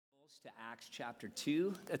to Acts chapter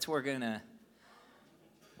 2. That's where we're going to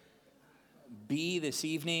be this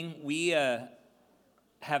evening. We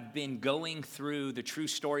have been going through the true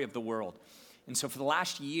story of the world. And so for the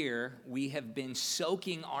last year, we have been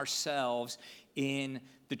soaking ourselves in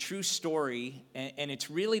the true story, and it's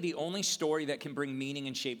really the only story that can bring meaning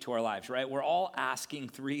and shape to our lives, right? We're all asking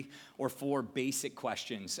 3 or 4 basic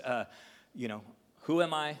questions. Who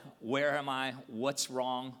am I? Where am I? What's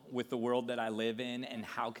wrong with the world that I live in? And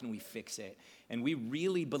how can we fix it? And we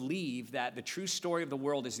really believe that the true story of the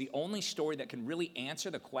world is the only story that can really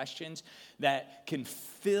answer the questions that can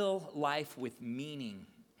fill life with meaning,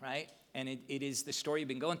 right? And it is the story you've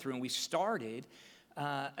been going through. And we started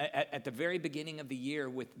at the very beginning of the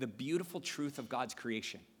year with the beautiful truth of God's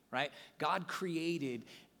creation, right? God created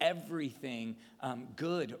everything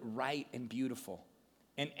good, right, and beautiful.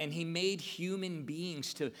 And he made human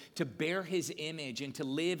beings to bear his image and to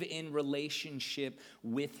live in relationship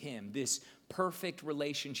with him, this perfect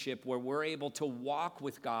relationship where we're able to walk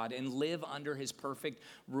with God and live under his perfect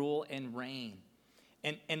rule and reign.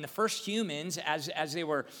 And the first humans, as they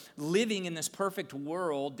were living in this perfect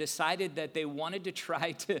world, decided that they wanted to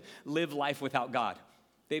try to live life without God.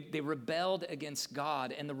 They rebelled against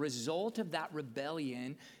God, and the result of that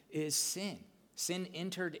rebellion is sin. Sin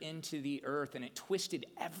entered into the earth and it twisted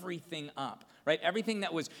everything up, right? Everything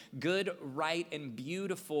that was good, right, and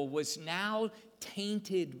beautiful was now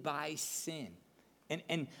tainted by sin.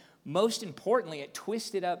 And most importantly, it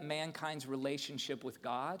twisted up mankind's relationship with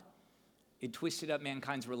God. It twisted up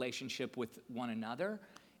mankind's relationship with one another.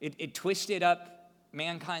 It twisted up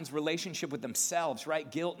mankind's relationship with themselves, right?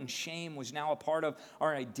 Guilt and shame was now a part of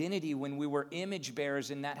our identity when we were image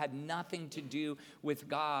bearers, and that had nothing to do with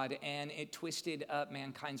God. And it twisted up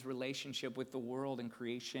mankind's relationship with the world and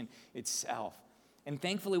creation itself. And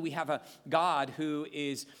thankfully, we have a God who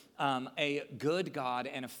is a good God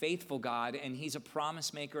and a faithful God, and he's a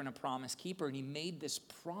promise maker and a promise keeper. And he made this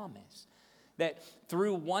promise that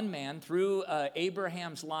through one man, through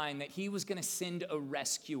Abraham's line, that he was going to send a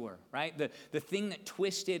rescuer, right? The thing that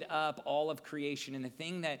twisted up all of creation and the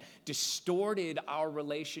thing that distorted our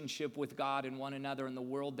relationship with God and one another in the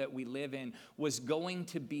world that we live in was going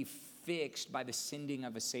to be fixed by the sending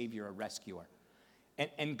of a Savior, a rescuer.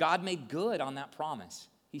 And God made good on that promise.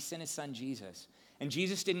 He sent his son Jesus. And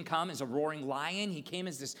Jesus didn't come as a roaring lion. He came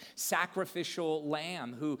as this sacrificial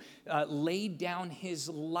lamb who laid down his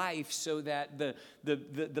life so that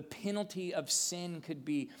the penalty of sin could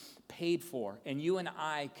be paid for. And you and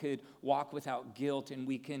I could walk without guilt, and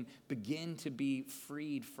we can begin to be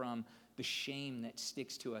freed from the shame that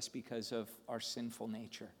sticks to us because of our sinful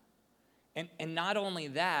nature. And not only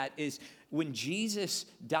that, is when Jesus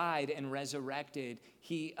died and resurrected,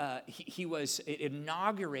 it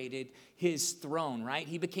inaugurated his throne, right?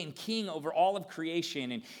 He became king over all of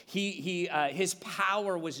creation, and his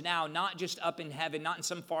power was now not just up in heaven, not in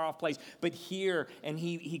some far off place, but here. And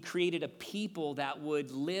he created a people that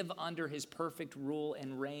would live under his perfect rule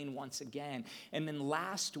and reign once again. And then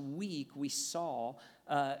last week we saw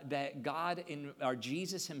that God, or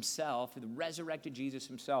Jesus himself, the resurrected Jesus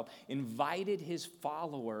himself, invited his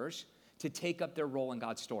followers to take up their role in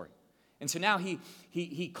God's story. And so now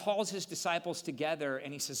he calls his disciples together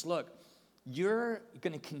and he says, look, you're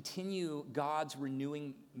going to continue God's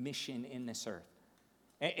renewing mission in this earth.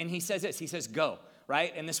 And he says this, he says, go.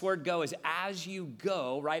 Right? And this word go is as you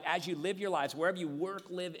go, right? As you live your lives, wherever you work,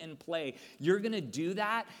 live, and play, you're going to do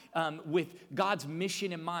that with God's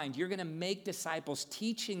mission in mind. You're going to make disciples,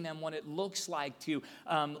 teaching them what it looks like to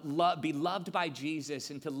be loved by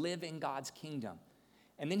Jesus and to live in God's kingdom.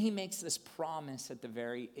 And then he makes this promise at the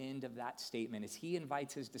very end of that statement. As he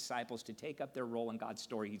invites his disciples to take up their role in God's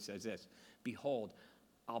story, he says this, behold,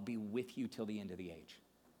 I'll be with you till the end of the age.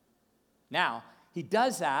 Now, he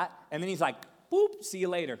does that, and then he's like, boop, see you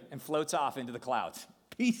later, and floats off into the clouds.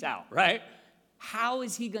 Peace out, right? How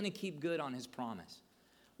is he going to keep good on his promise?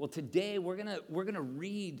 Well, today we're gonna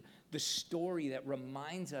read the story that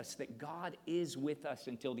reminds us that God is with us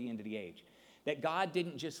until the end of the age. That God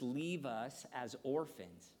didn't just leave us as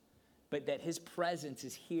orphans, but that his presence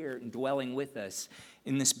is here and dwelling with us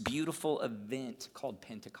in this beautiful event called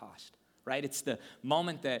Pentecost. Right? It's the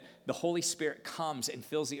moment that the Holy Spirit comes and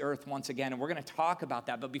fills the earth once again. And we're going to talk about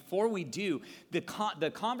that. But before we do, the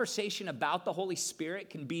conversation about the Holy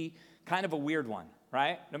Spirit can be kind of a weird one,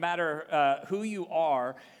 right? No matter who you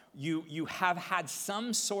are, you have had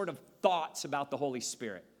some sort of thoughts about the Holy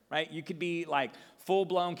Spirit, right? You could be like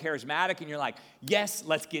full-blown charismatic and you're like, yes,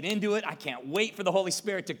 let's get into it. I can't wait for the Holy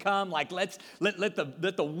Spirit to come. Like, let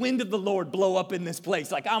the wind of the Lord blow up in this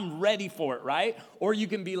place. Like, I'm ready for it, right? Or you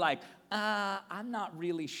can be like, I'm not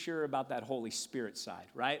really sure about that Holy Spirit side,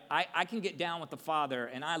 right? I can get down with the Father,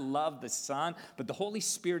 and I love the Son, but the Holy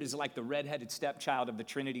Spirit is like the redheaded stepchild of the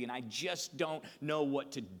Trinity, and I just don't know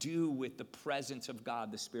what to do with the presence of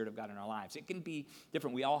God, the Spirit of God in our lives. It can be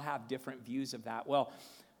different. We all have different views of that. Well,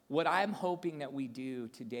 what I'm hoping that we do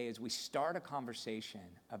today is we start a conversation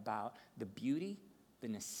about the beauty, the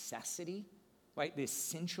necessity, right, the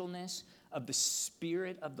essentialness of the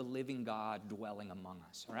Spirit of the living God dwelling among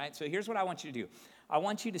us, all right? So here's what I want you to do. I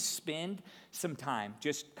want you to spend some time,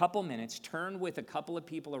 just a couple minutes, turn with a couple of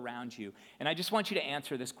people around you, and I just want you to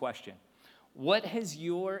answer this question. What has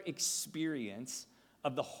your experience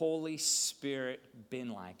of the Holy Spirit been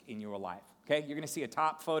like in your life? Okay, you're going to see a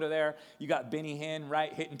top photo there. You got Benny Hinn,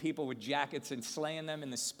 right, hitting people with jackets and slaying them in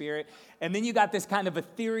the Spirit. And then you got this kind of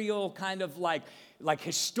ethereal, kind of like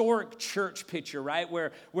historic church picture, right,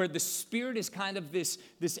 where the Spirit is kind of this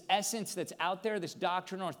essence that's out there, this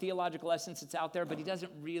doctrinal or theological essence that's out there, but he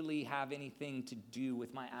doesn't really have anything to do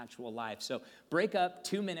with my actual life. So break up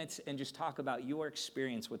 2 minutes and just talk about your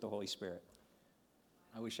experience with the Holy Spirit.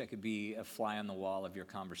 I wish I could be a fly on the wall of your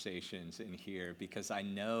conversations in here, because I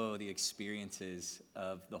know the experiences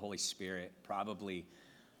of the Holy Spirit probably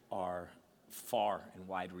are far and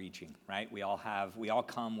wide-reaching, right? We all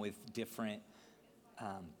come with different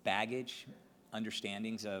baggage,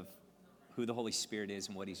 understandings of who the Holy Spirit is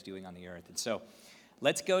and what he's doing on the earth. And so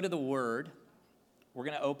let's go to the Word. We're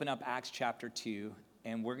going to open up Acts chapter 2,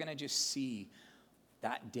 and we're going to just see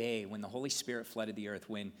that day when the Holy Spirit flooded the earth,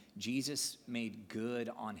 when Jesus made good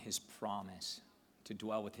on his promise to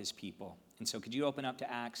dwell with his people. And so could you open up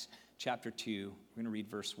to Acts chapter 2? We're going to read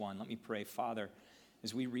verse 1. Let me pray. Father,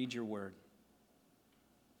 as we read your word,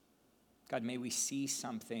 God, may we see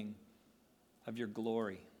something of your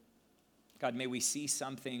glory. God, may we see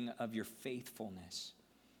something of your faithfulness.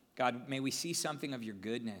 God, may we see something of your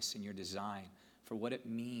goodness and your design for what it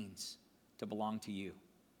means to belong to you,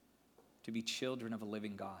 to be children of a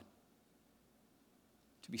living God,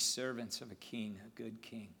 to be servants of a king, a good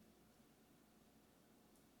king.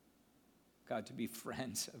 God, to be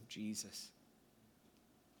friends of Jesus.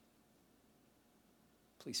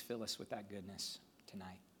 Please fill us with that goodness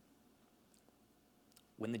tonight.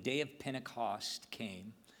 When the day of Pentecost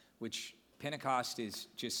came, which Pentecost is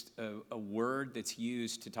just a word that's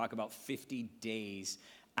used to talk about 50 days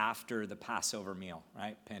after the Passover meal,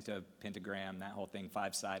 right? Pentagram, that whole thing,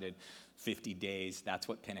 5-sided, 50 days. That's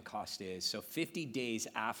what Pentecost is. So 50 days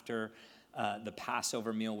after the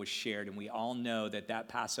Passover meal was shared, and we all know that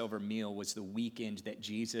Passover meal was the weekend that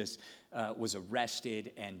Jesus was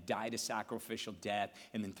arrested and died a sacrificial death,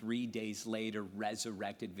 and then 3 days later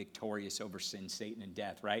resurrected victorious over sin, Satan, and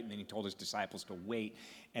death, right? And then he told his disciples to wait,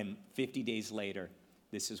 and 50 days later,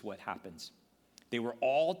 this is what happens. They were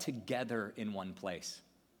all together in one place.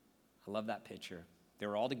 I love that picture. They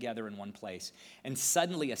were all together in one place. And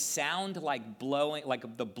suddenly a sound like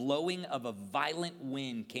the blowing of a violent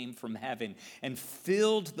wind came from heaven and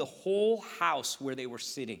filled the whole house where they were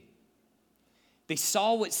sitting. They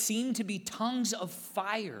saw what seemed to be tongues of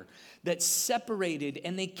fire that separated,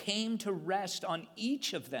 and they came to rest on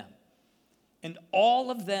each of them. And all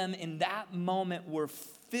of them in that moment were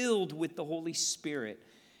filled with the Holy Spirit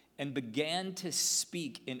and began to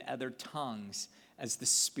speak in other tongues as the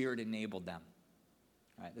Spirit enabled them.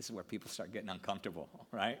 All right, this is where people start getting uncomfortable,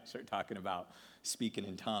 right? Start talking about speaking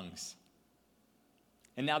in tongues.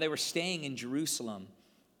 And now they were staying in Jerusalem,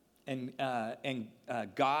 and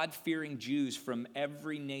God-fearing Jews from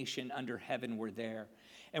every nation under heaven were there.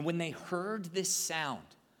 And when they heard this sound,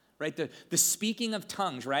 right, the speaking of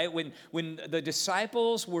tongues, right, when the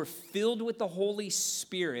disciples were filled with the Holy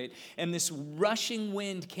Spirit and this rushing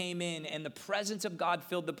wind came in and the presence of God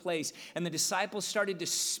filled the place, and the disciples started to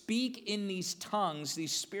speak in these tongues,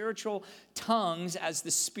 these spiritual tongues, as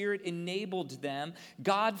the Spirit enabled them,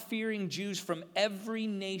 God-fearing Jews from every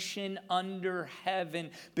nation under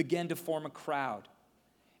heaven began to form a crowd.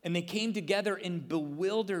 And they came together in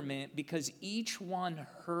bewilderment because each one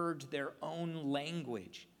heard their own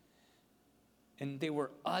language. And they were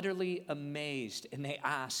utterly amazed, and they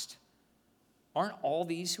asked, "Aren't all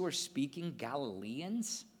these who are speaking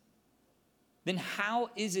Galileans? Then how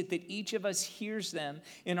is it that each of us hears them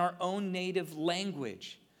in our own native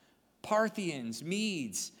language? Parthians,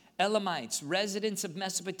 Medes, Elamites, residents of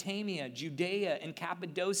Mesopotamia, Judea and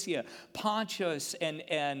Cappadocia, Pontus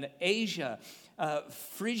and Asia,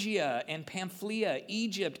 Phrygia and Pamphylia,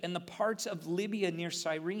 Egypt, and the parts of Libya near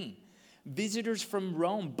Cyrene. Visitors from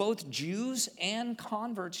Rome, both Jews and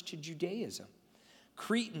converts to Judaism,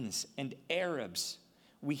 Cretans and Arabs.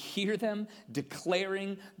 We hear them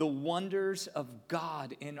declaring the wonders of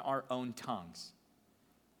God in our own tongues."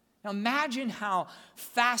 Now imagine how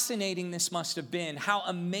fascinating this must have been, how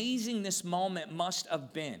amazing this moment must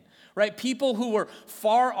have been, right? People who were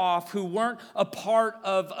far off, who weren't a part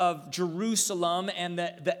of Jerusalem and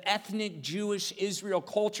the ethnic Jewish Israel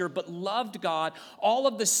culture, but loved God, all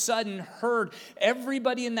of a sudden heard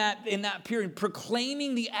everybody in that period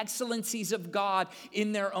proclaiming the excellencies of God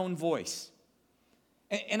in their own voice.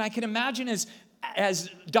 And I can imagine as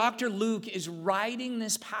Dr. Luke is writing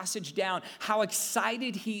this passage down, how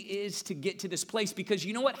excited he is to get to this place. Because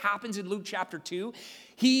you know what happens in Luke chapter 2?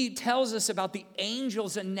 He tells us about the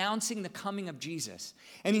angels announcing the coming of Jesus.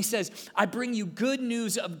 And he says, I bring you good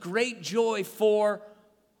news of great joy for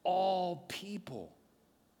all people.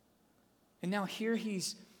 And now here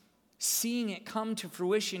he's seeing it come to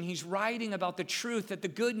fruition. He's writing about the truth that the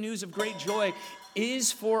good news of great joy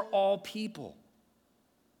is for all people.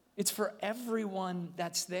 It's for everyone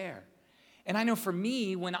that's there. And I know for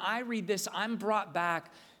me, when I read this, I'm brought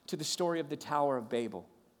back to the story of the Tower of Babel.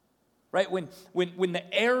 Right? When the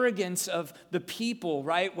arrogance of the people,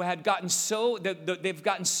 right, had gotten so, they've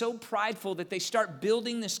gotten so prideful that they start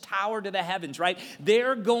building this tower to the heavens, right?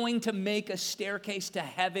 They're going to make a staircase to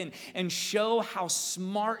heaven and show how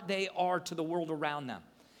smart they are to the world around them.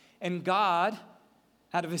 And God,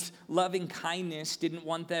 out of his loving kindness, didn't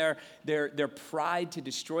want their pride to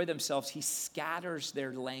destroy themselves. He scatters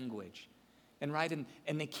their language. And right,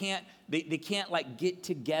 and they can't like get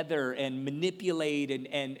together and manipulate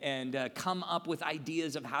and come up with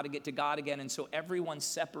ideas of how to get to God again. And so everyone's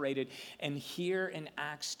separated. And here in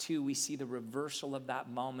Acts 2, we see the reversal of that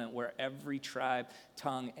moment where every tribe,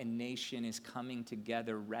 tongue, and nation is coming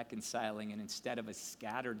together, reconciling. And instead of a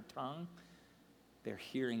scattered tongue, they're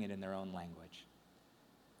hearing it in their own language.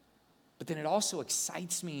 But then it also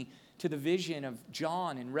excites me to the vision of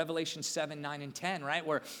John in Revelation 7, 9, and 10, right?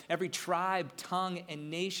 Where every tribe, tongue,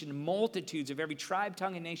 and nation, multitudes of every tribe,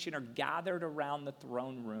 tongue, and nation are gathered around the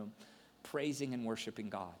throne room, praising and worshiping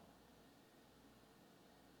God.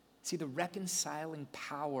 See, the reconciling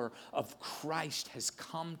power of Christ has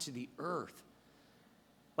come to the earth.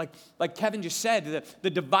 Like Kevin just said, the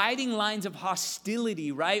dividing lines of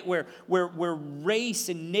hostility, right, where race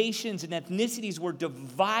and nations and ethnicities were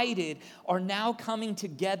divided, are now coming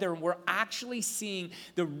together. And we're actually seeing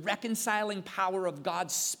the reconciling power of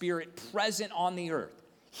God's Spirit present on the earth,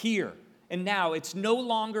 here and now. It's no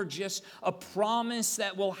longer just a promise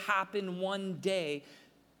that will happen one day.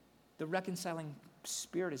 The reconciling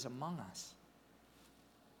Spirit is among us.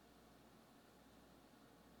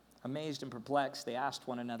 Amazed and perplexed, they asked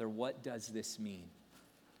one another, what does this mean?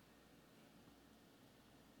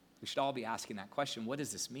 We should all be asking that question. What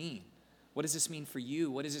does this mean? What does this mean for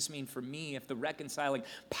you? What does this mean for me? If the reconciling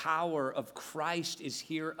power of Christ is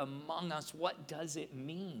here among us, what does it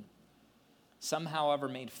mean? Some, however,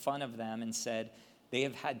 made fun of them and said, they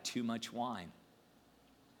have had too much wine.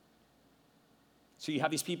 So you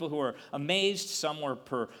have these people who are amazed, some were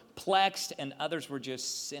perplexed, and others were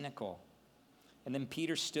just cynical. And then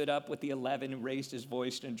Peter stood up with the 11 and raised his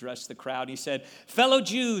voice and addressed the crowd. He said, fellow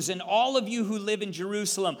Jews and all of you who live in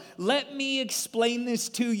Jerusalem, let me explain this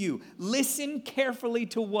to you. Listen carefully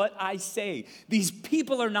to what I say. These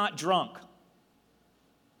people are not drunk.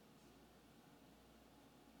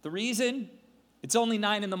 The reason? It's only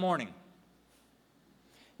 9 a.m.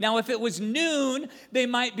 Now, if it was noon, they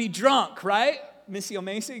might be drunk, right? Missy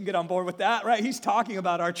O'Macy can get on board with that, right? He's talking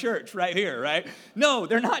about our church right here, right? No,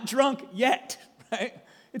 they're not drunk yet. Right?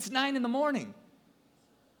 It's 9 a.m.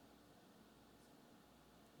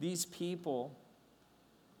 These people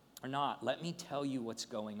are not. Let me tell you what's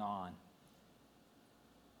going on.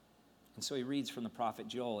 And so he reads from the prophet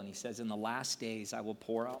Joel, and he says, in the last days I will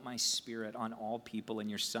pour out my Spirit on all people, and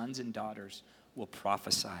your sons and daughters will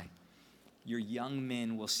prophesy. Your young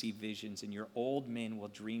men will see visions, and your old men will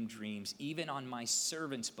dream dreams. Even on my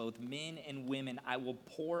servants, both men and women, I will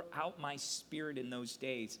pour out my Spirit in those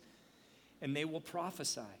days, and they will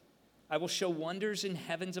prophesy. I will show wonders in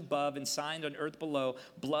heavens above and signs on earth below,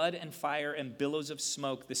 blood and fire and billows of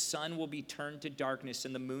smoke. The sun will be turned to darkness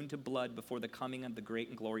and the moon to blood before the coming of the great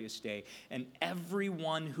and glorious day. And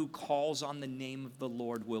everyone who calls on the name of the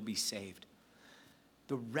Lord will be saved.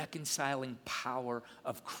 The reconciling power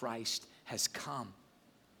of Christ has come.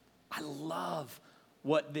 I love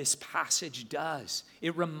what this passage does.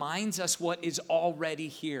 It reminds us what is already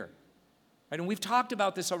here. Right? And we've talked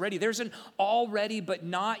about this already. There's an already but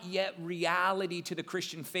not yet reality to the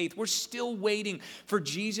Christian faith. We're still waiting for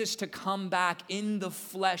Jesus to come back in the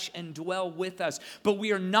flesh and dwell with us. But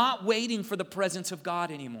we are not waiting for the presence of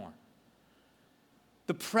God anymore.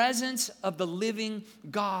 The presence of the living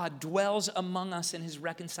God dwells among us, and his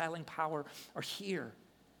reconciling power are here.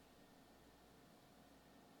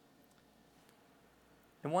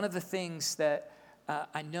 And one of the things that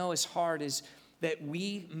I know is hard is that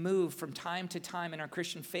we move from time to time in our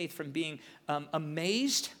Christian faith from being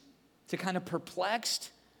amazed to kind of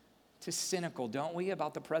perplexed to cynical, don't we,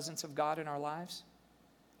 about the presence of God in our lives?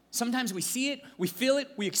 Sometimes we see it, we feel it,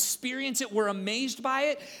 we experience it, we're amazed by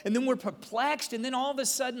it, and then we're perplexed, and then all of a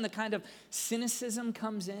sudden the kind of cynicism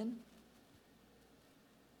comes in.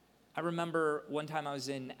 I remember one time I was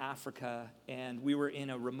in Africa, and we were in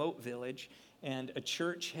a remote village, and a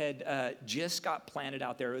church had just got planted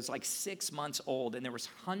out there. It was like 6 months old, and there was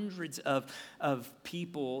hundreds of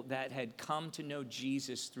people that had come to know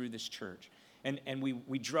Jesus through this church. And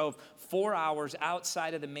we drove 4 hours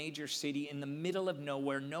outside of the major city in the middle of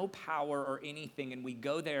nowhere, no power or anything, and we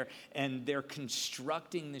go there, and they're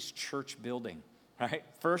constructing this church building. Right?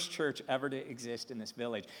 First church ever to exist in this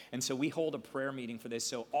village. And so we hold a prayer meeting for this.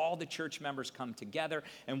 So all the church members come together,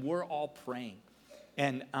 and we're all praying.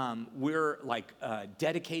 And we're like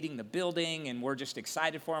dedicating the building, and we're just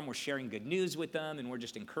excited for them. We're sharing good news with them, and we're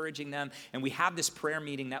just encouraging them. And we have this prayer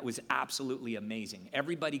meeting that was absolutely amazing.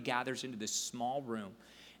 Everybody gathers into this small room,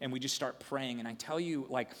 and we just start praying. And I tell you,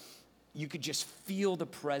 like, you could just feel the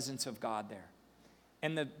presence of God there.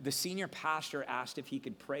 And the senior pastor asked if he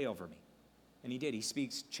could pray over me. And he did. He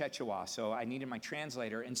speaks Quechua, so I needed my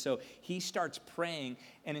translator. And so he starts praying,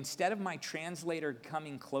 and instead of my translator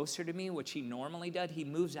coming closer to me, which he normally does, he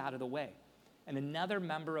moves out of the way. And another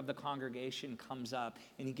member of the congregation comes up,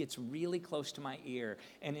 and he gets really close to my ear,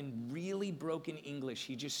 and in really broken English,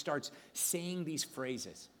 he just starts saying these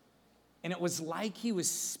phrases. And it was like he was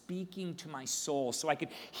speaking to my soul. So I could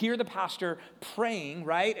hear the pastor praying,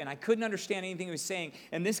 right? And I couldn't understand anything he was saying.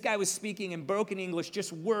 And this guy was speaking in broken English,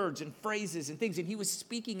 just words and phrases and things. And he was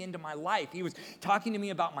speaking into my life. He was talking to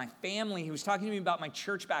me about my family. He was talking to me about my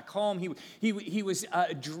church back home. He was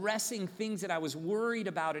addressing things that I was worried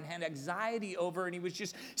about and had anxiety over. And he was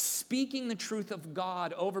just speaking the truth of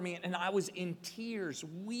God over me. And I was in tears,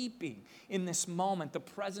 weeping in this moment. The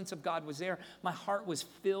presence of God was there. My heart was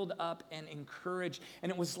filled up and encouraged,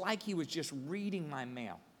 and it was like he was just reading my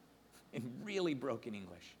mail in really broken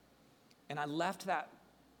English. And I left that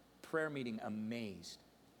prayer meeting amazed.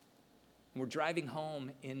 We're driving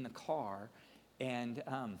home in the car, and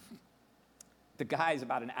the guys,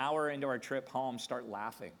 about an hour into our trip home, start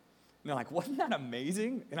laughing. And they're like, wasn't that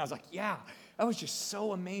amazing? And I was like, yeah, that was just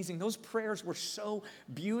so amazing. Those prayers were so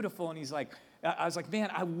beautiful. And he's like, I was like,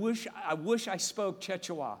 man, I wish I spoke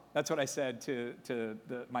Quechua. That's what I said to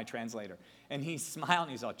my translator. And he smiled,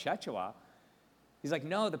 and he's all, Quechua? He's like,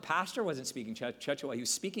 no, the pastor wasn't speaking Quechua. He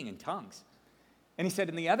was speaking in tongues. And he said,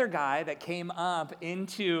 and the other guy that came up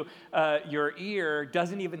into your ear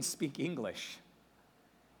doesn't even speak English.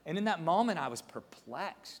 And in that moment, I was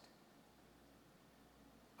perplexed.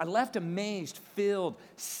 I left amazed, filled,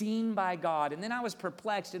 seen by God. And then I was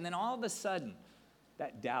perplexed. And then all of a sudden,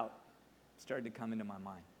 that doubt started to come into my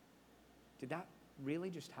mind. Did that really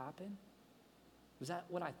just happen? Was that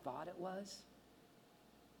what I thought it was?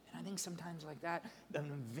 And I think sometimes like that,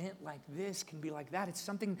 an event like this can be like that. It's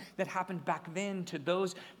something that happened back then to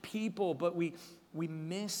those people, but we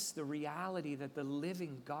miss the reality that the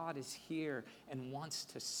living God is here and wants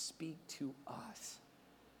to speak to us.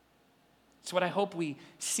 So what I hope we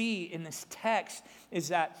see in this text is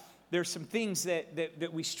that there's some things that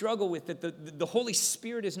we struggle with, that the Holy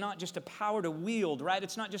Spirit is not just a power to wield, right?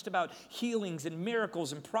 It's not just about healings and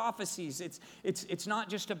miracles and prophecies. It's not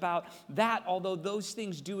just about that, although those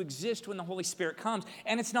things do exist when the Holy Spirit comes.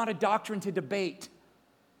 And it's not a doctrine to debate.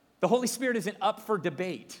 The Holy Spirit isn't up for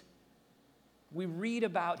debate. We read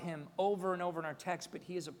about him over and over in our text, but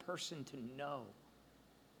he is a person to know.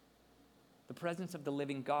 The presence of the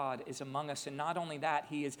living God is among us. And not only that,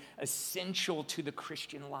 he is essential to the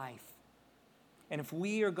Christian life. And if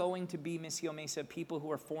we are going to be Missio Mesa, people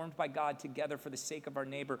who are formed by God together for the sake of our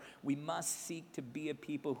neighbor, we must seek to be a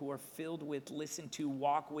people who are filled with, listen to,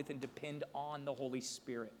 walk with, and depend on the Holy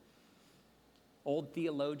Spirit. Old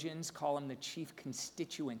theologians call him the chief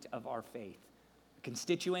constituent of our faith. A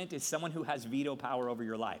constituent is someone who has veto power over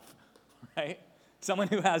your life, right? Someone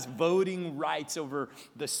who has voting rights over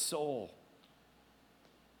the soul.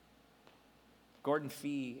 Gordon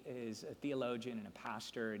Fee is a theologian and a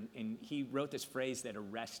pastor, and he wrote this phrase that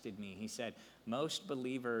arrested me. He said, most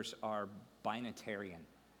believers are binitarian,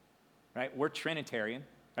 right? We're Trinitarian,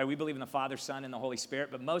 right? We believe in the Father, Son, and the Holy Spirit,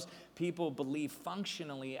 but most people believe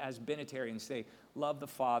functionally as binitarians. They love the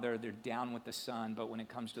Father, they're down with the Son, but when it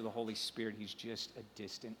comes to the Holy Spirit, he's just a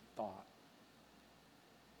distant thought.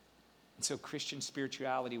 And so Christian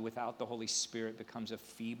spirituality without the Holy Spirit becomes a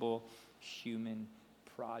feeble human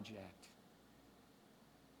project.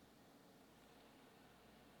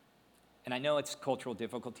 And I know it's cultural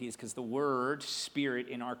difficulties because the word spirit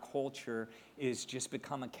in our culture is just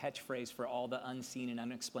become a catchphrase for all the unseen and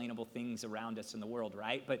unexplainable things around us in the world,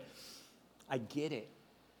 right? But I get it.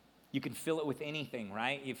 You can fill it with anything,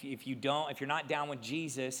 right? If you're not down with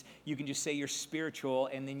Jesus, you can just say you're spiritual,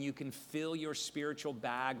 and then you can fill your spiritual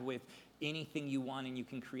bag with anything you want, and you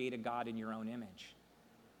can create a God in your own image.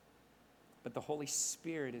 But the Holy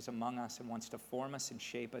Spirit is among us and wants to form us and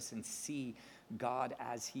shape us and see God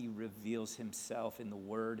as he reveals himself in the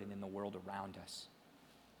Word and in the world around us.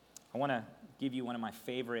 I want to give you one of my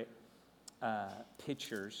favorite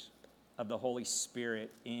pictures of the Holy Spirit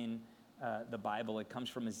in the Bible. It comes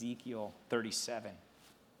from Ezekiel 37.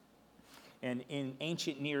 And in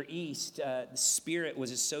ancient Near East, the spirit was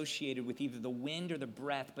associated with either the wind or the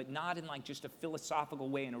breath, but not in like just a philosophical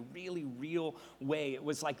way, in a really real way. It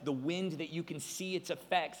was like the wind that you can see its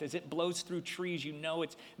effects. As it blows through trees, you know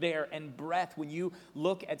it's there. And breath, when you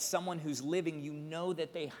look at someone who's living, you know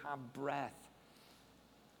that they have breath.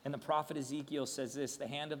 And the prophet Ezekiel says this, "The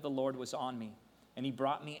hand of the Lord was on me, and he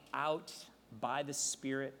brought me out by the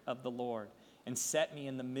Spirit of the Lord and set me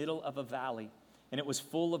in the middle of a valley. And it was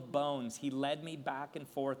full of bones. He led me back and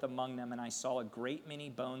forth among them, and I saw a great many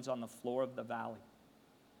bones on the floor of the valley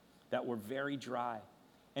that were very dry.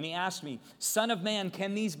 And he asked me, 'Son of man,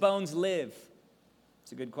 can these bones live?'"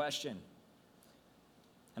 It's a good question.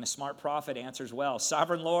 And a smart prophet answers well,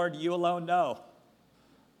 "Sovereign Lord, you alone know."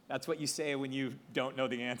 That's what you say when you don't know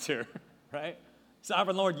the answer, right?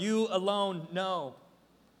 "Sovereign Lord, you alone know."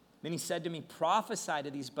 Then he said to me, "Prophesy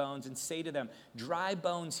to these bones and say to them, 'Dry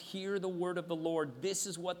bones, hear the word of the Lord. This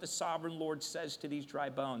is what the sovereign Lord says to these dry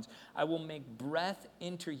bones. I will make breath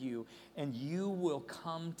enter you, and you will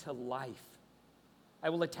come to life.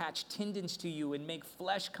 I will attach tendons to you and make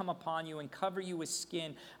flesh come upon you and cover you with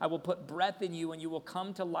skin. I will put breath in you, and you will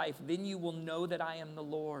come to life. Then you will know that I am the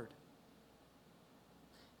Lord.'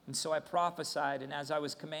 And so I prophesied, and as I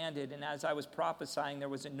was commanded, and as I was prophesying, there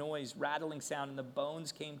was a noise, rattling sound, and the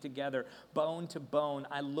bones came together, bone to bone.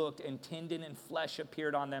 I looked, and tendon and flesh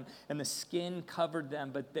appeared on them, and the skin covered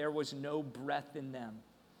them, but there was no breath in them.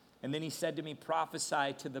 And then he said to me,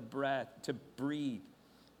 'Prophesy to the breath, to breathe.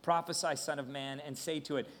 Prophesy, Son of Man, and say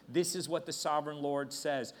to it, this is what the sovereign Lord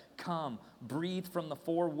says. Come, breathe from the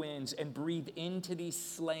four winds, and breathe into these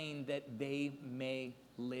slain that they may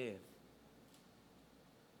live.'"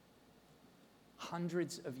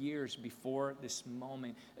 Hundreds of years before this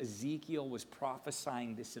moment, Ezekiel was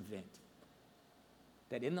prophesying this event.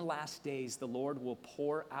 That in the last days, the Lord will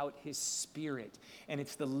pour out his Spirit, and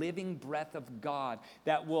it's the living breath of God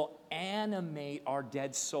that will animate our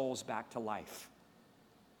dead souls back to life.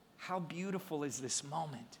 How beautiful is this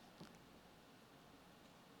moment?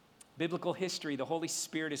 Biblical history, the Holy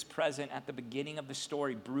Spirit is present at the beginning of the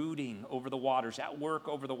story, brooding over the waters, at work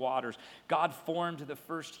over the waters. God formed the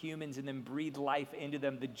first humans and then breathed life into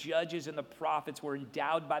them. The judges and the prophets were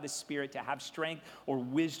endowed by the Spirit to have strength or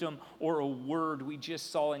wisdom or a word. We just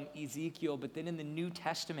saw in Ezekiel, but then in the New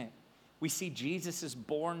Testament, we see Jesus is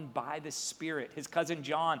born by the Spirit. His cousin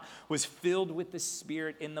John was filled with the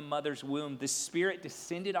Spirit in the mother's womb. The Spirit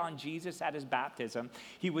descended on Jesus at his baptism.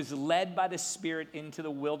 He was led by the Spirit into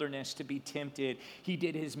the wilderness to be tempted. He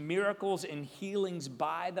did his miracles and healings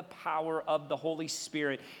by the power of the Holy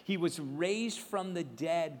Spirit. He was raised from the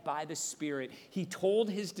dead by the Spirit. He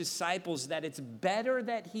told his disciples that it's better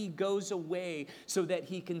that he goes away so that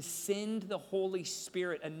he can send the Holy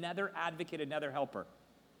Spirit, another advocate, another helper.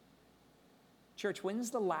 Church, when's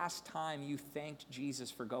the last time you thanked Jesus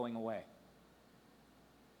for going away?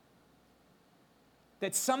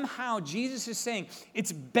 That somehow Jesus is saying,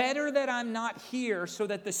 it's better that I'm not here so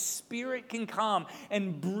that the Spirit can come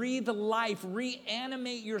and breathe life,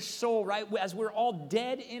 reanimate your soul, right? As we're all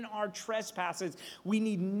dead in our trespasses, we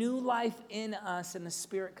need new life in us, and the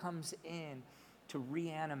Spirit comes in to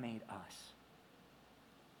reanimate us.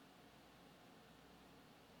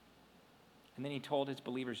 And then he told his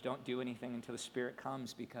believers, don't do anything until the Spirit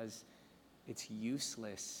comes, because it's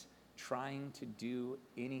useless. Trying to do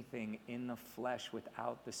anything in the flesh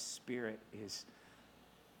without the Spirit is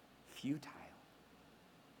futile.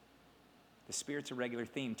 The Spirit's a regular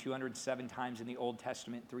theme, 207 times in the Old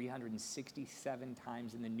Testament, 367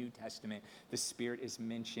 times in the New Testament. The Spirit is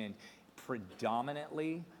mentioned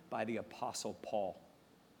predominantly by the Apostle Paul.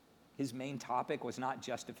 His main topic was not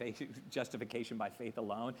justification by faith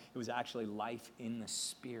alone. It was actually life in the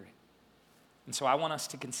Spirit. And so I want us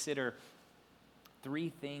to consider three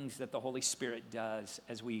things that the Holy Spirit does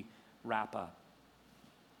as we wrap up.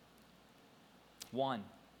 One,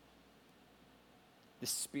 the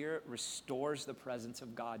Spirit restores the presence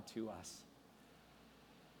of God to us.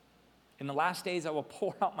 In the last days, I will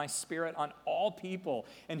pour out my Spirit on all people,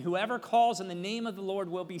 and whoever calls on the name of the Lord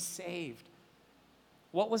will be saved.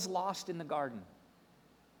 What was lost in the garden?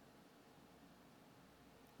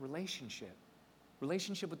 Relationship.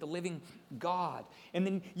 Relationship with the living God. And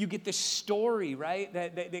then you get this story, right,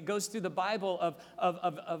 that goes through the Bible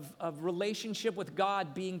of relationship with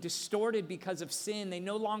God being distorted because of sin. They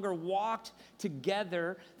no longer walked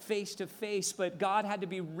together face to face, but God had to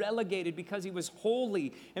be relegated because he was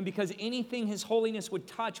holy, and because anything his holiness would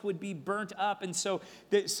touch would be burnt up. And so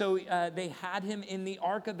they had him in the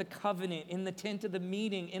Ark of the Covenant, in the tent of the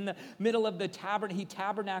meeting, in the middle of the tabernacle. He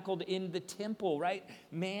tabernacled in the temple, right?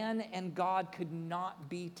 Man and God could not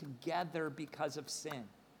be together because of sin.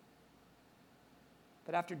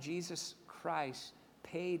 But after Jesus Christ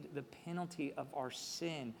paid the penalty of our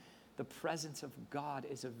sin, the presence of God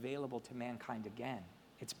is available to mankind again.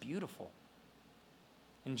 It's beautiful.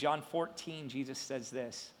 In John 14, Jesus says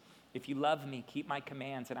this, "If you love me, keep my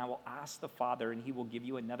commands, and I will ask the Father, and he will give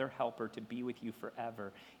you another helper to be with you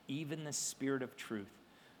forever, even the Spirit of truth,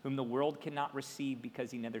 whom the world cannot receive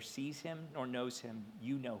because he neither sees him nor knows him.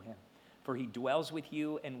 You know him, for he dwells with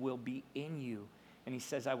you and will be in you." And he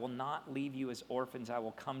says, "I will not leave you as orphans. I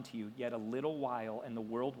will come to you. Yet a little while, and the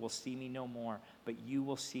world will see me no more. But you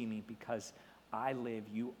will see me, because I live,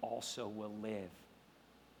 you also will live."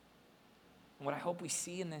 And what I hope we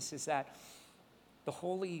see in this is that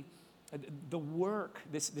the work,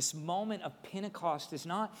 this moment of Pentecost is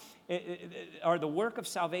not, or the work of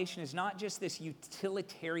salvation is not just this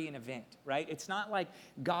utilitarian event, right? It's not like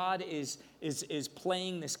God is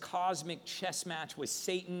playing this cosmic chess match with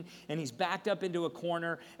Satan, and he's backed up into a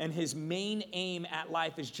corner, and his main aim at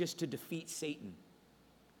life is just to defeat Satan.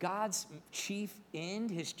 God's chief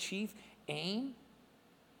end, his chief aim,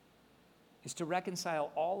 is to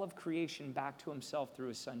reconcile all of creation back to himself through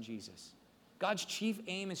his son Jesus. God's chief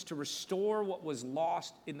aim is to restore what was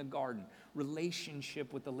lost in the garden,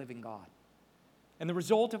 relationship with the living God. And the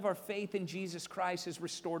result of our faith in Jesus Christ is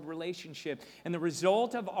restored relationship. And the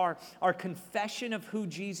result of our confession of who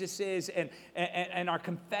Jesus is and our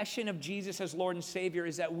confession of Jesus as Lord and Savior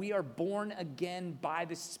is that we are born again by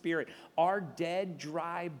the Spirit. Our dead,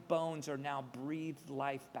 dry bones are now breathed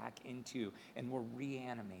life back into, and we're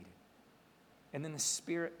reanimated. And then the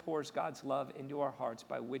Spirit pours God's love into our hearts,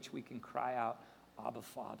 by which we can cry out, "Abba,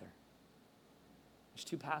 Father." There's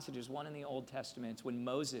two passages, one in the Old Testament. It's when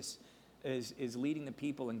Moses is leading the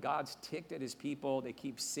people, and God's ticked at his people. They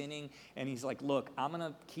keep sinning, and he's like, "Look, I'm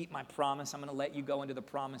going to keep my promise. I'm going to let you go into the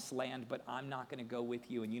promised land, but I'm not going to go with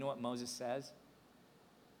you." And you know what Moses says?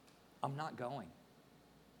 "I'm not going.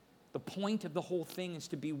 The point of the whole thing is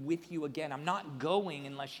to be with you again. I'm not going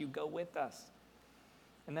unless you go with us."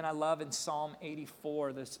 And then I love in Psalm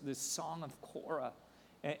 84, this song of Korah.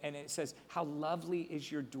 And it says, "How lovely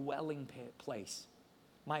is your dwelling place.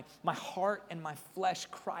 My heart and my flesh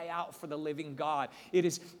cry out for the living God.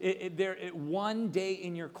 One day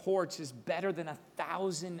in your courts is better than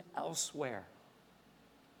 1,000 elsewhere."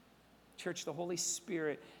 Church, the Holy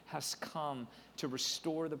Spirit has come to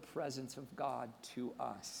restore the presence of God to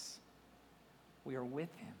us. We are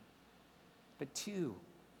with him. But two,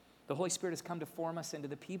 the Holy Spirit has come to form us into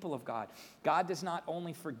the people of God. God does not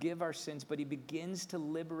only forgive our sins, but he begins to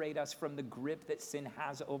liberate us from the grip that sin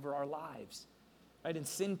has over our lives. Right? And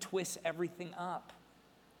sin twists everything up.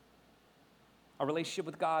 Our relationship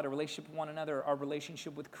with God, our relationship with one another, our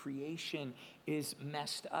relationship with creation is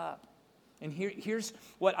messed up. And here's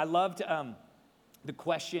what I loved. The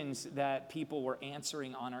questions that people were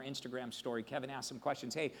answering on our Instagram story. Kevin asked some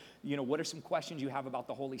questions. "Hey, what are some questions you have about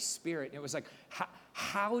the Holy Spirit?" And it was like,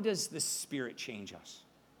 how does the Spirit change us?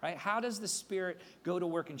 Right? How does the Spirit go to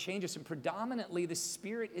work and change us? And predominantly, the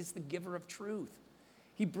Spirit is the giver of truth.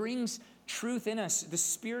 He brings truth in us. The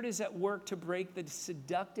Spirit is at work to break the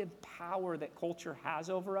seductive power that culture has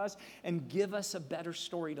over us and give us a better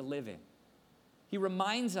story to live in. He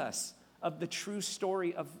reminds us of the true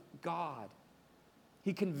story of God.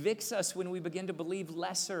 He convicts us when we begin to believe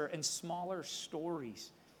lesser and smaller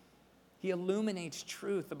stories. He illuminates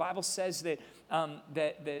truth. The Bible says that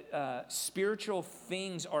spiritual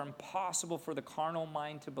things are impossible for the carnal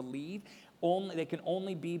mind to believe. They can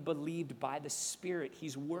only be believed by the Spirit.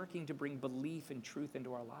 He's working to bring belief and truth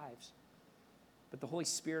into our lives. But the Holy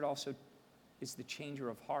Spirit also is the changer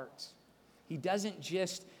of hearts. He doesn't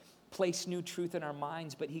just place new truth in our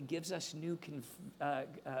minds, but he gives us new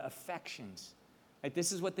affections. Right?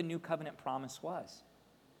 This is what the new covenant promise was.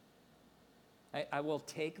 I will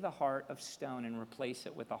take the heart of stone and replace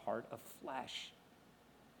it with a heart of flesh,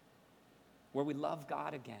 where we love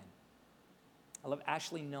God again. I love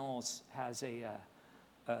Ashley Knowles has a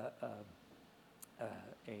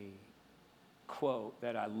quote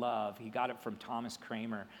that I love. He got it from Thomas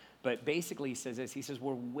Kramer. But basically he says this. He says,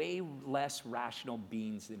 we're way less rational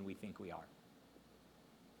beings than we think we are.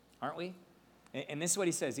 Aren't we? And this is what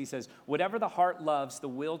he says. He says, whatever the heart loves, the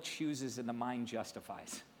will chooses and the mind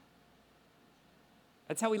justifies.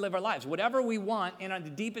 That's how we live our lives. Whatever we want in the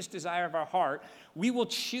deepest desire of our heart, we will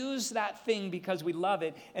choose that thing because we love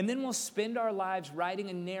it, and then we'll spend our lives writing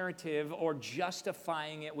a narrative or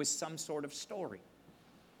justifying it with some sort of story.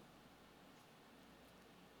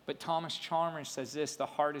 But Thomas Chalmers says this, the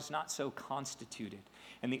heart is not so constituted,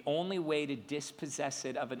 and the only way to dispossess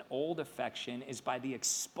it of an old affection is by the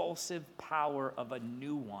expulsive power of a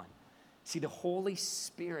new one. See, the Holy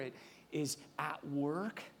Spirit is at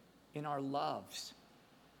work in our loves.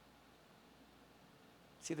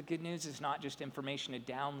 See, the good news is not just information to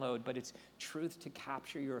download, but it's truth to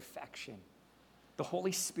capture your affection. The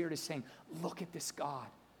Holy Spirit is saying, look at this God.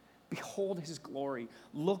 Behold his glory.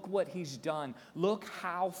 Look what he's done. Look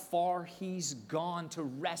how far he's gone to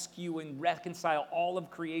rescue and reconcile all of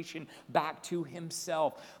creation back to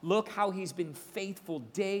himself. Look how he's been faithful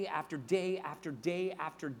day after day after day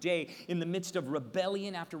after day in the midst of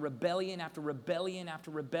rebellion after rebellion after rebellion after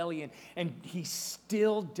rebellion. And he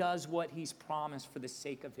still does what he's promised for the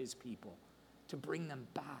sake of his people, to bring them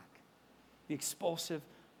back. The expulsive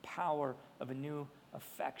power of a new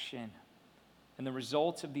affection. And the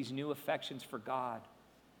results of these new affections for God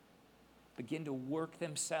begin to work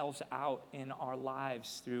themselves out in our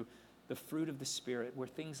lives through the fruit of the Spirit, where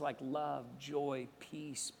things like love, joy,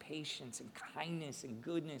 peace, patience, and kindness, and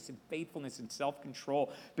goodness, and faithfulness, and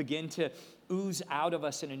self-control begin to ooze out of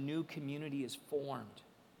us, and a new community is formed.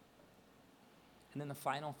 And then the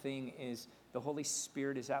final thing is the Holy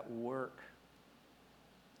Spirit is at work,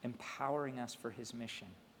 empowering us for his mission.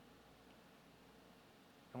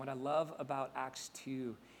 And what I love about Acts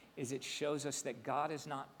 2 is it shows us that God is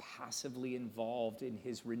not passively involved in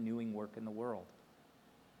his renewing work in the world.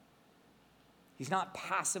 He's not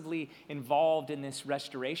passively involved in this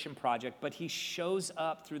restoration project, but he shows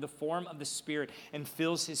up through the form of the Spirit and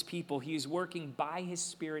fills his people. He is working by his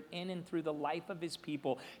Spirit in and through the life of his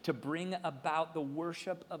people to bring about the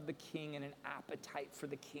worship of the King and an appetite for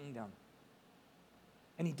the kingdom.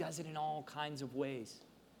 And he does it in all kinds of ways.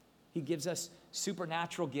 He gives us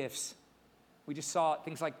supernatural gifts. We just saw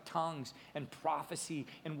things like tongues and prophecy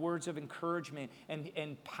and words of encouragement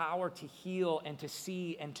and power to heal and to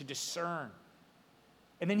see and to discern.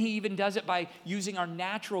 And then he even does it by using our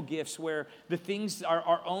natural gifts, where the things,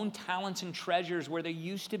 our own talents and treasures, where they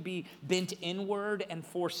used to be bent inward and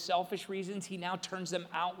for selfish reasons, he now turns them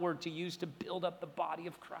outward to use to build up the body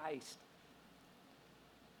of Christ.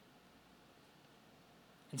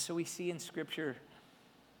 And so we see in Scripture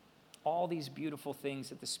all these beautiful things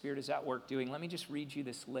that the Spirit is at work doing. Let me just read you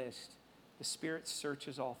this list. The Spirit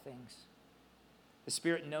searches all things. The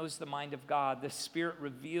Spirit knows the mind of God. The Spirit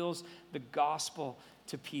reveals the gospel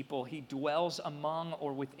to people. He dwells among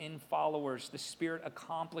or within followers. The Spirit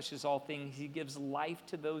accomplishes all things. He gives life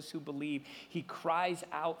to those who believe. He cries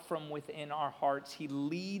out from within our hearts. He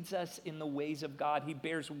leads us in the ways of God. He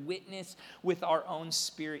bears witness with our own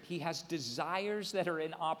spirit. He has desires that are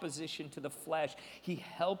in opposition to the flesh. He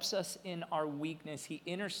helps us in our weakness. He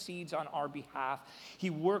intercedes on our behalf. He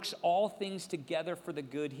works all things together for the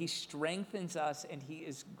good. He strengthens us, and he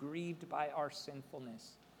is grieved by our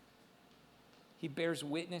sinfulness. He bears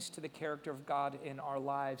witness to the character of God in our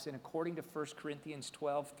lives. And according to 1 Corinthians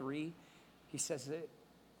 12:3, he says that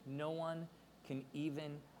no one can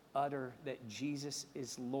even utter that Jesus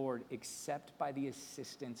is Lord except by the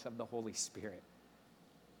assistance of the Holy Spirit.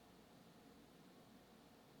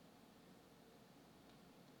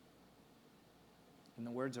 In the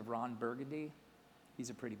words of Ron Burgundy, he's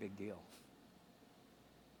a pretty big deal.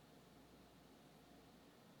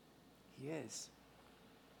 He is.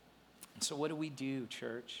 So what do we do,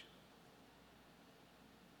 church?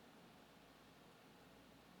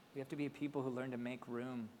 We have to be a people who learn to make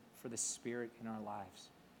room for the Spirit in our lives.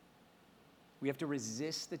 We have to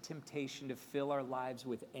resist the temptation to fill our lives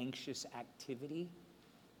with anxious activity,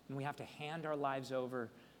 and we have to hand our lives over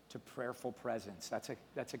to prayerful presence. That's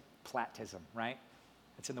a Platism, right?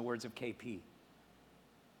 That's in the words of KP.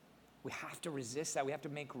 We have to resist that. We have to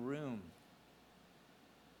make room.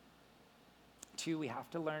 2, we have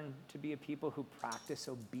to learn to be a people who practice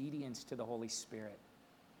obedience to the Holy Spirit.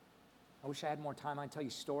 I wish I had more time. I'd tell you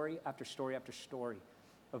story after story after story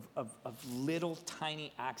of little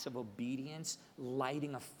tiny acts of obedience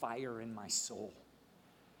lighting a fire in my soul.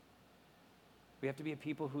 We have to be a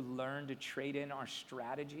people who learn to trade in our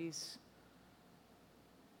strategies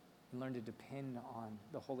and learn to depend on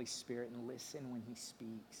the Holy Spirit and listen when he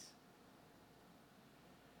speaks.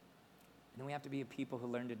 And then we have to be a people who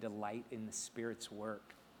learn to delight in the Spirit's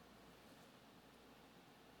work.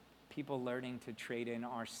 People learning to trade in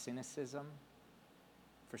our cynicism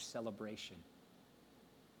for celebration.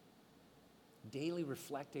 Daily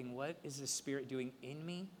reflecting, what is the Spirit doing in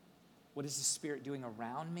me? What is the Spirit doing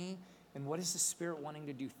around me? And what is the Spirit wanting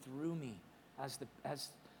to do through me as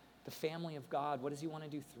the family of God? What does he want to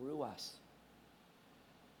do through us?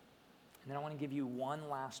 And then I want to give you one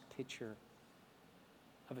last picture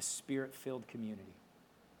of a Spirit-filled community.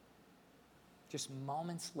 Just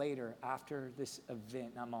moments later after this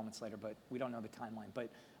event, not moments later, but we don't know the timeline, but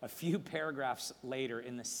a few paragraphs later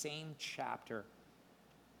in the same chapter,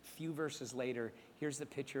 a few verses later, here's the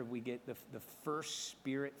picture of we get the first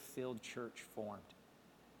Spirit-filled church formed.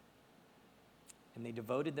 And they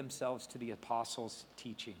devoted themselves to the apostles'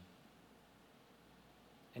 teaching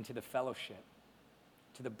and to the fellowship,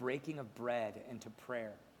 to the breaking of bread and to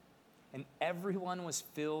prayer. And everyone was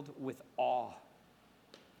filled with awe.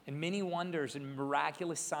 And many wonders and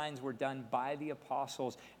miraculous signs were done by the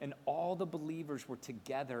apostles, and all the believers were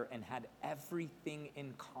together and had everything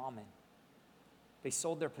in common. They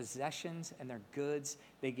sold their possessions and their goods.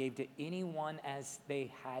 They gave to anyone as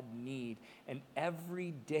they had need. And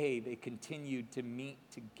every day they continued to meet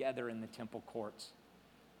together in the temple courts.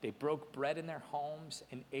 They broke bread in their homes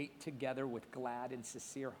and ate together with glad and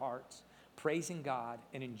sincere hearts, praising God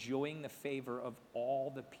and enjoying the favor of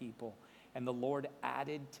all the people. And the Lord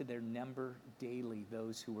added to their number daily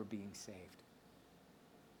those who were being saved.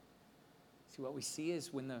 See, what we see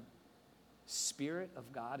is when the Spirit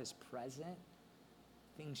of God is present,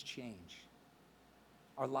 things change.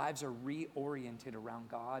 Our lives are reoriented around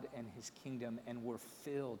God and his kingdom, and we're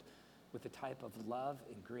filled with the type of love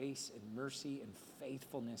and grace and mercy and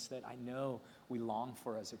faithfulness that I know we long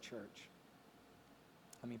for as a church.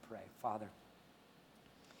 Let me pray. Father,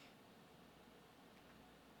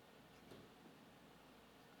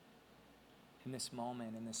 in this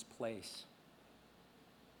moment, in this place,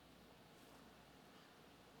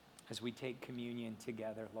 as we take communion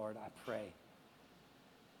together, Lord, I pray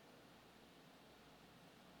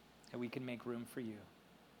that we can make room for you.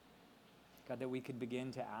 God, that we could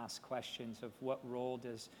begin to ask questions of what role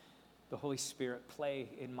does the Holy Spirit play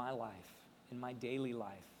in my life, in my daily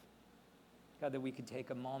life. God, that we could take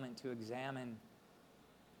a moment to examine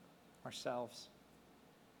ourselves.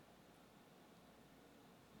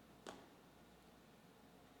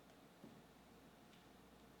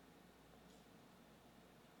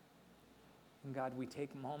 And God, we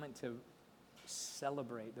take a moment to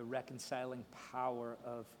celebrate the reconciling power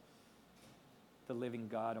of the living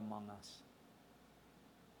God among us.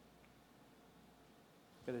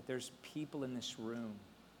 God, that there's people in this room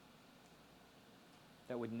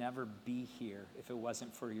that would never be here if it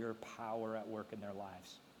wasn't for your power at work in their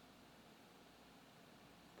lives.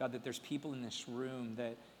 God, that there's people in this room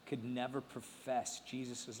that could never profess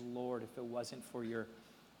Jesus as Lord if it wasn't for your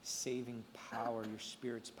saving power, your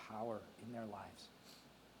Spirit's power in their lives.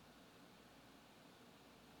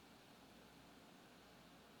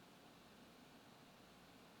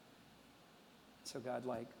 So God,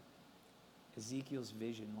 like Ezekiel's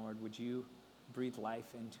vision, Lord, would you breathe life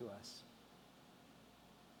into us?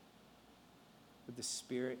 Would the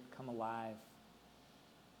Spirit come alive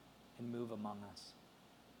and move among us?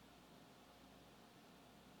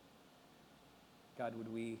 God,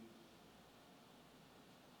 would we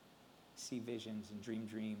see visions and dream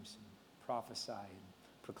dreams and prophesy and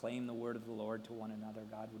proclaim the word of the Lord to one another?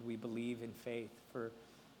 God, would we believe in faith for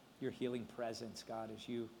your healing presence, God, as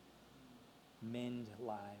you mend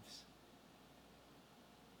lives?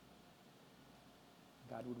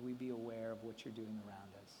 God, would we be aware of what you're doing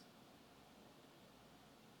around us?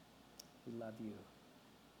 We love you.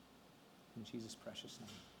 In Jesus' precious name,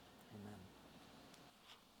 amen.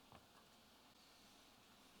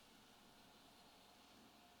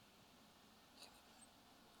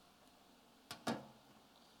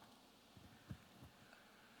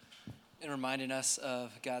 And reminding us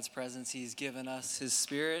of God's presence, he's given us his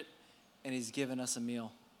Spirit and he's given us a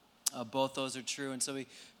meal. Both those are true. And so we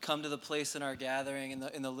come to the place in our gathering,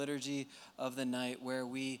 in the liturgy of the night, where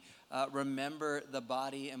we remember the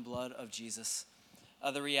body and blood of Jesus.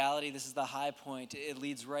 The reality, this is the high point. It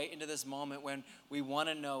leads right into this moment when we want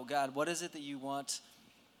to know, God, what is it that you want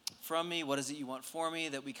from me? What is it you want for me?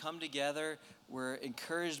 That we come together, we're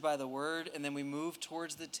encouraged by the word, and then we move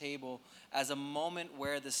towards the table as a moment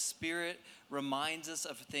where the Spirit reminds us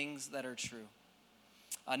of things that are true.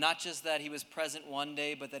 Not just that he was present one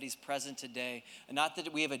day, but that he's present today. And not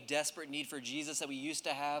that we have a desperate need for Jesus that we used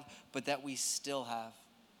to have, but that we still have.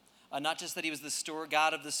 Not just that he was the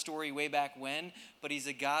God of the story way back when, but he's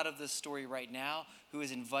a God of the story right now who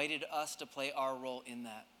has invited us to play our role in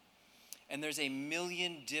that. And there's a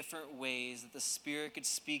million different ways that the Spirit could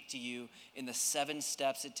speak to you in the 7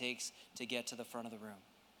 steps it takes to get to the front of the room.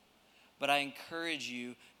 But I encourage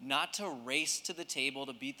you not to race to the table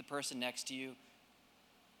to beat the person next to you.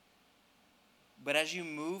 But as you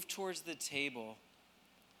move towards the table,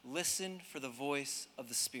 listen for the voice of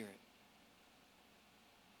the Spirit.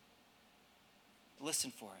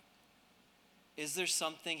 Listen for it. Is there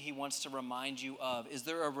something he wants to remind you of? Is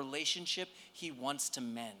there a relationship he wants to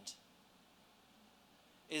mend?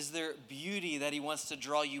 Is there beauty that he wants to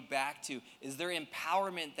draw you back to? Is there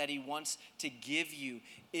empowerment that he wants to give you?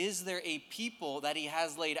 Is there a people that he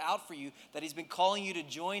has laid out for you that he's been calling you to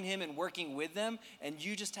join him and working with them, and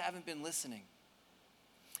you just haven't been listening?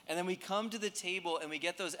 And then we come to the table and we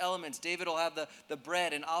get those elements. David will have the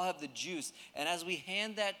bread and I'll have the juice. And as we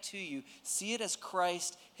hand that to you, see it as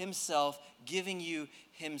Christ himself giving you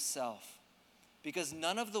himself. Because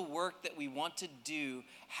none of the work that we want to do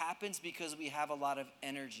happens because we have a lot of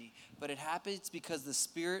energy. But it happens because the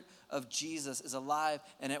Spirit of Jesus is alive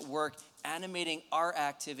and at work, animating our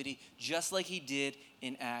activity just like he did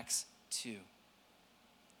in Acts 2.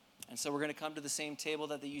 And so we're going to come to the same table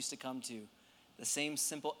that they used to come to. The same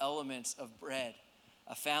simple elements of bread.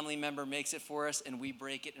 A family member makes it for us and we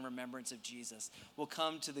break it in remembrance of Jesus. We'll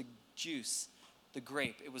come to the juice, the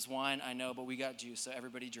grape. It was wine, I know, but we got juice, so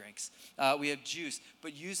everybody drinks. We have juice,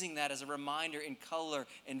 but using that as a reminder in color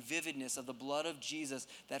and vividness of the blood of Jesus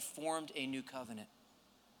that formed a new covenant.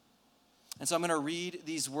 And so I'm going to read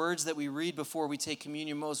these words that we read before we take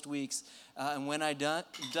communion most weeks. And when I'm done,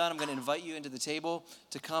 I'm going to invite you into the table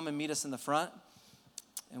to come and meet us in the front.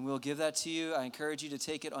 And we'll give that to you. I encourage you to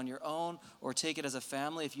take it on your own or take it as a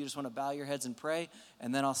family if you just want to bow your heads and pray.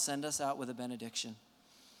 And then I'll send us out with a benediction.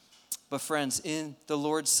 But friends, in the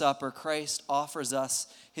Lord's Supper, Christ offers us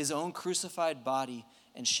his own crucified body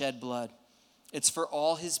and shed blood. It's for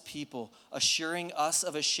all his people, assuring us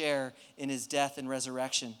of a share in his death and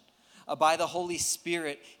resurrection. By the Holy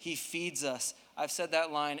Spirit, he feeds us. I've said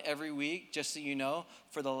that line every week, just so you know,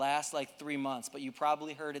 for the last 3 months, but you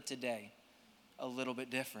probably heard it today. A little bit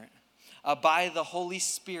different. By the Holy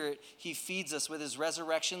Spirit, he feeds us with his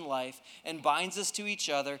resurrection life and binds us to each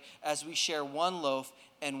other as we share one loaf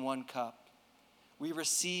and one cup. We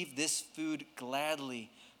receive this food gladly,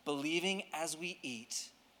 believing as we eat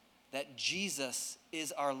that Jesus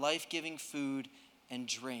is our life-giving food and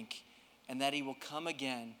drink, and that he will come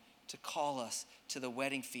again to call us to the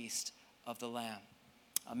wedding feast of the Lamb.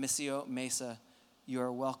 Missio Mesa, you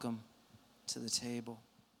are welcome to the table.